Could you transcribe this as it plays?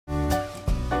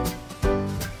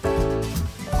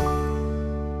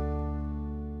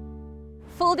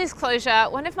Full disclosure,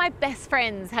 one of my best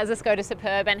friends has a Skoda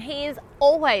Superb and he is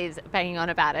always banging on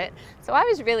about it. So I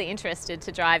was really interested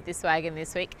to drive this wagon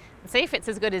this week and see if it's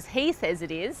as good as he says it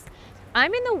is.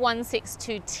 I'm in the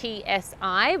 162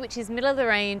 TSI, which is middle of the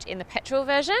range in the petrol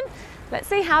version. Let's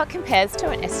see how it compares to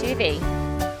an SUV.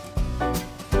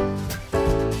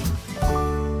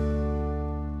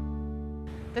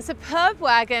 The Superb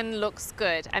wagon looks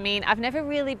good. I mean, I've never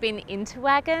really been into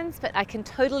wagons, but I can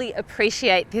totally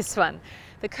appreciate this one.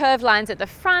 The curved lines at the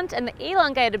front and the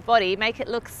elongated body make it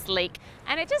look sleek,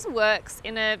 and it just works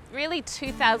in a really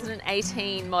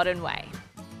 2018 modern way.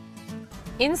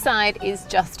 Inside is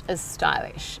just as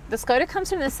stylish. The Skoda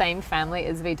comes from the same family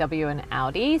as VW and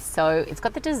Audi, so it's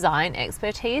got the design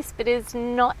expertise, but it's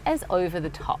not as over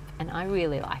the top, and I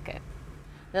really like it.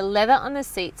 The leather on the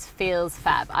seats feels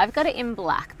fab. I've got it in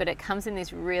black, but it comes in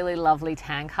this really lovely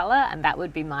tan color, and that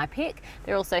would be my pick.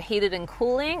 They're also heated and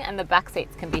cooling, and the back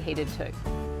seats can be heated too.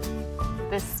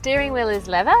 The steering wheel is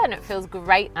leather and it feels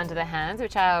great under the hands,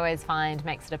 which I always find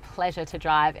makes it a pleasure to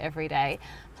drive every day.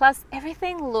 Plus,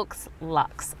 everything looks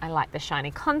luxe. I like the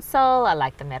shiny console, I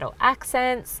like the metal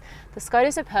accents. The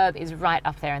Skoda Superb is right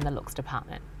up there in the looks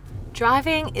department.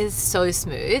 Driving is so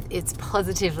smooth, it's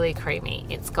positively creamy.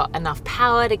 It's got enough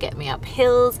power to get me up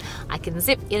hills. I can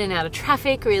zip in and out of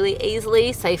traffic really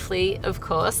easily, safely of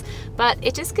course, but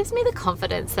it just gives me the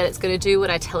confidence that it's going to do what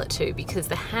I tell it to because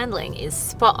the handling is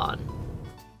spot on.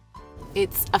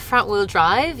 It's a front wheel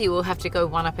drive. You will have to go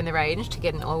one up in the range to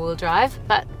get an all-wheel drive,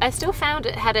 but I still found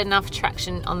it had enough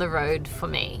traction on the road for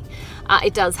me.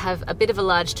 It does have a bit of a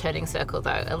large turning circle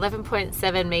though,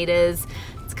 11.7 meters.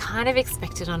 It's kind of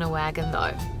expected on a wagon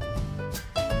though.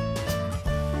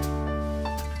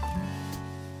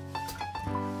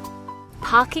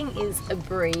 Parking is a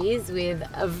breeze with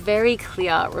a very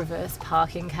clear reverse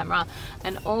parking camera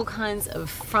and all kinds of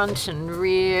front and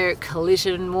rear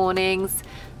collision warnings.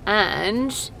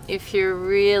 And if you're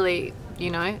really,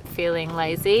 feeling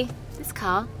lazy, this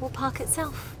car will park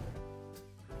itself.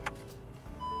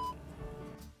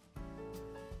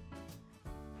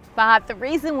 But the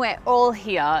reason we're all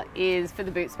here is for the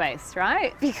boot space,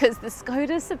 right? Because the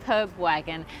Skoda Superb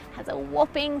Wagon has a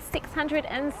whopping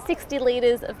 660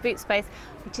 litres of boot space,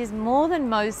 which is more than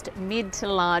most mid to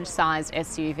large sized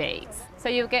SUVs. So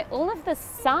you'll get all of the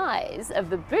size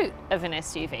of the boot of an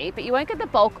SUV, but you won't get the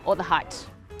bulk or the height.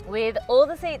 With all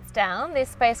the seats down, this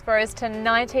space grows to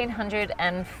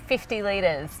 1950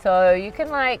 litres, so you can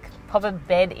pop a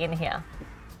bed in here.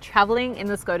 Travelling in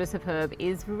the Skoda Superb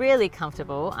is really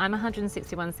comfortable. I'm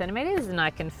 161 centimetres and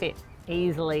I can fit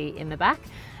easily in the back.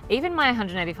 Even my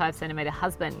 185 centimetre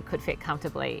husband could fit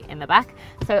comfortably in the back.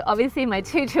 So obviously my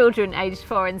two children aged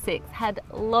 4 and 6 had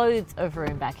loads of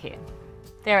room back here.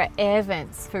 There are air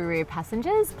vents for rear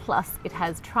passengers, plus it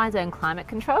has tri-zone climate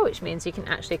control, which means you can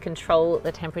actually control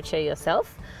the temperature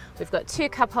yourself. We've got 2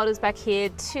 cup holders back here,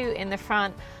 2 in the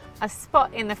front, a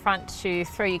spot in the front to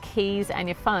throw your keys and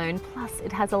your phone, plus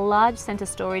it has a large centre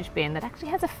storage bin that actually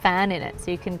has a fan in it so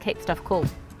you can keep stuff cool.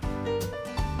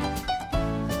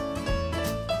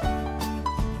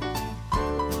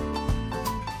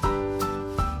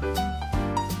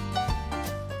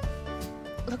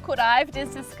 Look what I've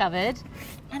just discovered,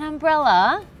 an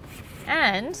umbrella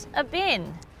and a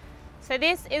bin. So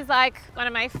this is one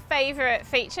of my favourite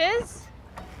features.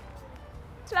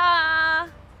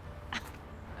 Ta-da!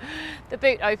 The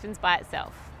boot opens by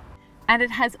itself. And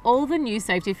it has all the new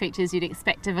safety features you'd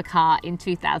expect of a car in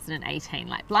 2018,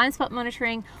 like blind spot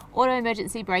monitoring, auto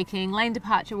emergency braking, lane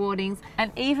departure warnings,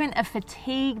 and even a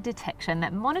fatigue detection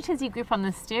that monitors your grip on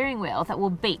the steering wheel that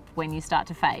will beep when you start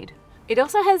to fade. It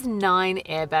also has 9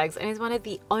 airbags and is one of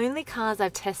the only cars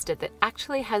I've tested that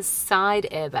actually has side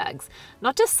airbags,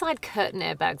 not just side curtain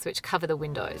airbags which cover the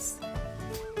windows.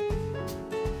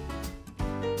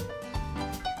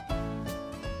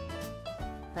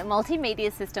 The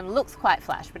multimedia system looks quite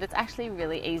flash, but it's actually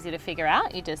really easy to figure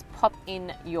out. You just pop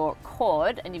in your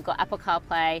cord and you've got Apple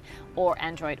CarPlay or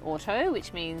Android Auto,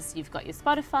 which means you've got your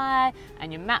Spotify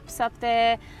and your maps up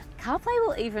there. CarPlay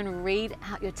will even read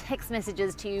out your text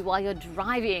messages to you while you're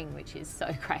driving, which is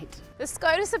so great. The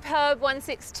Skoda Superb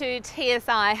 162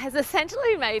 TSI has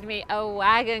essentially made me a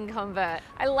wagon convert.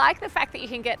 I like the fact that you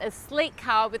can get a sleek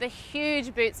car with a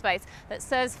huge boot space that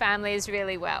serves families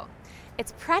really well.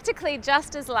 It's practically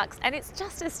just as luxe and it's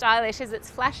just as stylish as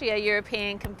its flashier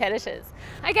European competitors.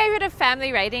 I gave it a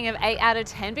family rating of 8 out of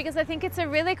 10 because I think it's a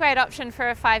really great option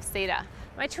for a 5-seater.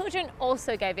 My children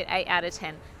also gave it 8 out of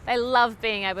 10. They love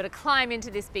being able to climb into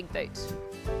this big boot.